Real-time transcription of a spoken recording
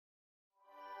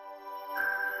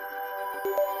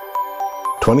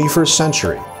21st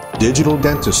century digital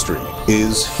dentistry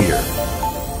is here.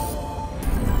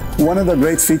 One of the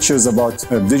great features about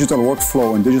digital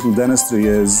workflow and digital dentistry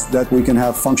is that we can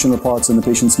have functional parts in the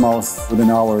patient's mouth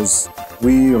within hours.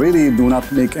 We really do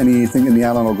not make anything in the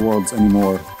analog world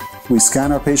anymore. We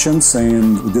scan our patients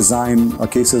and design our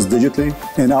cases digitally.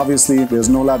 And obviously, there's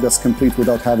no lab that's complete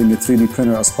without having a 3D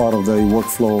printer as part of the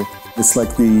workflow. It's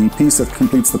like the piece that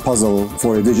completes the puzzle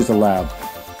for a digital lab.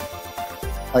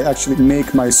 I actually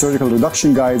make my surgical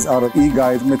reduction guides out of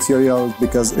e-guide material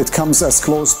because it comes as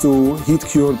close to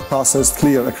heat-cured, processed,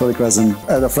 clear acrylic resin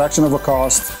at a fraction of a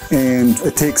cost, and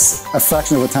it takes a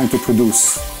fraction of the time to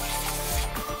produce.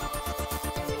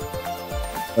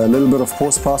 A little bit of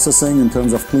post-processing in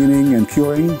terms of cleaning and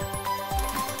curing,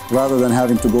 rather than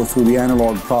having to go through the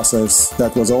analog process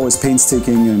that was always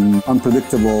painstaking and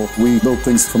unpredictable. We build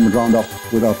things from the ground up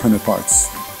with our printed parts.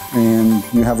 And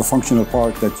you have a functional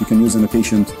part that you can use in a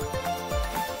patient.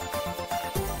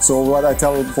 So what I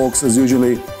tell folks is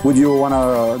usually, would you want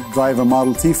to drive a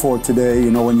Model T Ford today,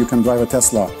 when you can drive a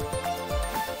Tesla?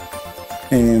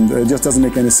 And it just doesn't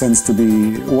make any sense to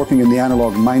be working in the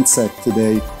analog mindset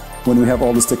today when we have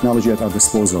all this technology at our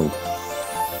disposal.